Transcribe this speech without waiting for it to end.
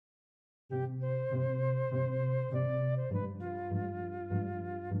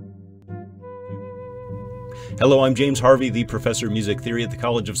Hello, I'm James Harvey, the professor of music theory at the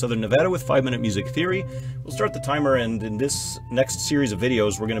College of Southern Nevada with 5-Minute Music Theory. We'll start the timer, and in this next series of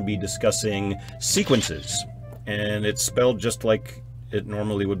videos we're going to be discussing sequences. And it's spelled just like it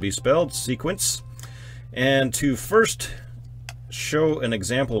normally would be spelled, sequence. And to first show an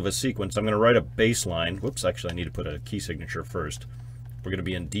example of a sequence, I'm going to write a bass line. Whoops, actually I need to put a key signature first. We're going to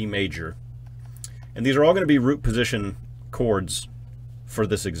be in D major. And these are all going to be root position chords for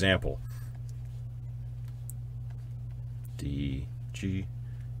this example. D, G,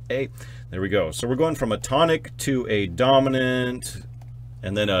 A. There we go. So we're going from a tonic to a dominant,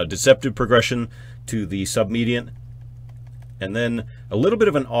 and then a deceptive progression to the submediant, and then a little bit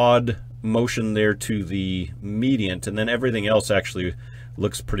of an odd motion there to the mediant, and then everything else actually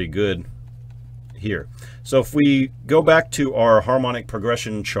looks pretty good here. So if we go back to our harmonic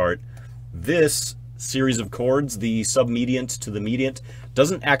progression chart, this series of chords, the submediant to the mediant,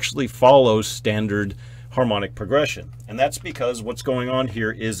 doesn't actually follow standard harmonic progression. And that's because what's going on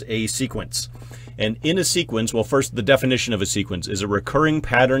here is a sequence. And in a sequence, well, first, the definition of a sequence is a recurring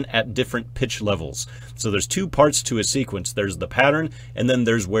pattern at different pitch levels. So there's two parts to a sequence. There's the pattern, and then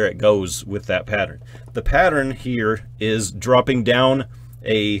there's where it goes with that pattern. The pattern here is dropping down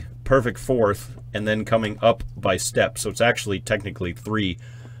a perfect fourth and then coming up by steps. So it's actually technically three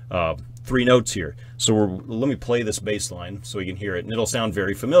notes here. So let me play this bass line so we can hear it, and it'll sound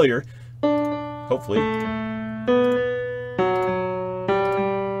very familiar, hopefully.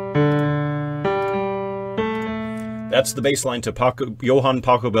 That's the bass line to Johann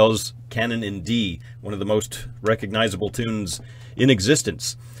Pachelbel's Canon in D, one of the most recognizable tunes in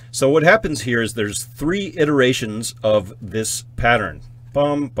existence. So what happens here is there's three iterations of this pattern.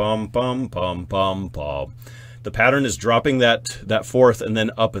 Bum, bum, bum, bum, bum, bum. The pattern is dropping that fourth and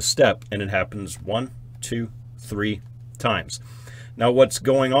then up a step, and it happens 1, 2, 3 times. Now what's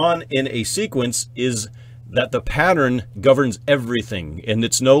going on in a sequence is that the pattern governs everything, and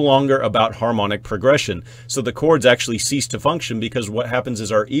it's no longer about harmonic progression. So the chords actually cease to function, because what happens is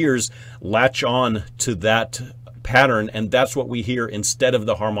our ears latch on to that pattern, and that's what we hear instead of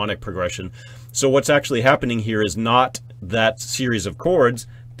the harmonic progression. So what's actually happening here is not that series of chords,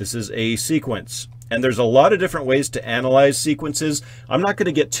 this is a sequence. And there's a lot of different ways to analyze sequences. I'm not going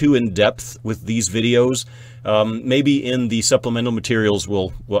to get too in depth with these videos. Maybe in the supplemental materials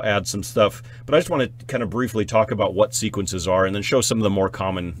we'll add some stuff, but I just want to kind of briefly talk about what sequences are and then show some of the more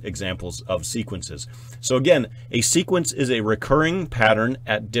common examples of sequences. So again, a sequence is a recurring pattern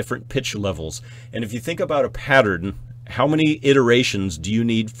at different pitch levels. And if you think about a pattern, how many iterations do you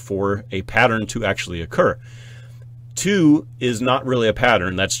need for a pattern to actually occur? 2 is not really a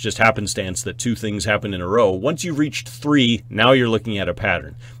pattern. That's just happenstance that 2 things happen in a row. Once you've reached 3, now you're looking at a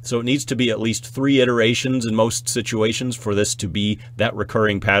pattern. So it needs to be at least 3 iterations in most situations for this to be that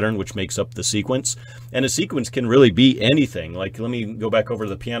recurring pattern, which makes up the sequence. And a sequence can really be anything. Like, let me go back over to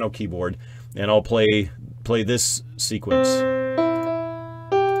the piano keyboard and I'll play this sequence.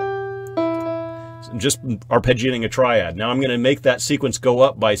 Just arpeggiating a triad. Now I'm going to make that sequence go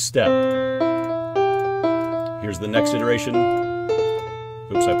up by step. Here's the next iteration.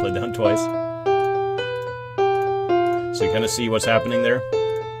 Oops, I played down twice. So you kind of see what's happening there.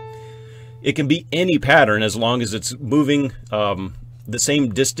 It can be any pattern as long as it's moving the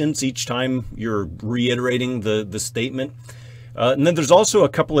same distance each time you're reiterating the statement. And then there's also a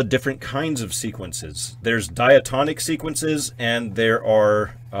couple of different kinds of sequences. There's diatonic sequences, and there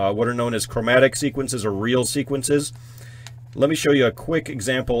are what are known as chromatic sequences or real sequences. Let me show you a quick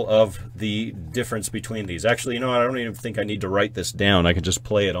example of the difference between these. Actually, you know, I don't even think I need to write this down. I can just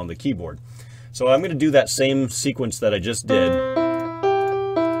play it on the keyboard. So I'm going to do that same sequence that I just did.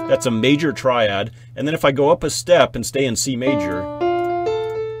 That's a major triad. And then if I go up a step and stay in C major,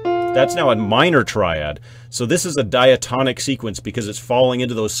 that's now a minor triad. So this is a diatonic sequence because it's falling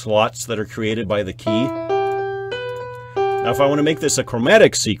into those slots that are created by the key. Now if I want to make this a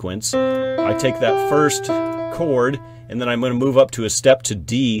chromatic sequence, I take that first chord, and then I'm going to move up to a step to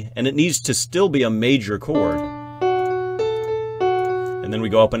D, and it needs to still be a major chord. And then we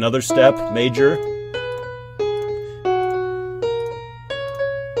go up another step, major,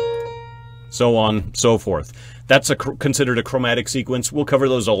 so on, so forth. That's considered a chromatic sequence. We'll cover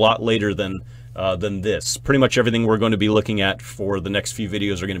those a lot later than this. Pretty much everything we're going to be looking at for the next few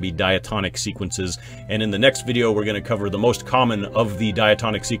videos are going to be diatonic sequences. And in the next video, we're going to cover the most common of the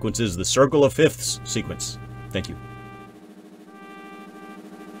diatonic sequences, the circle of fifths sequence. Thank you.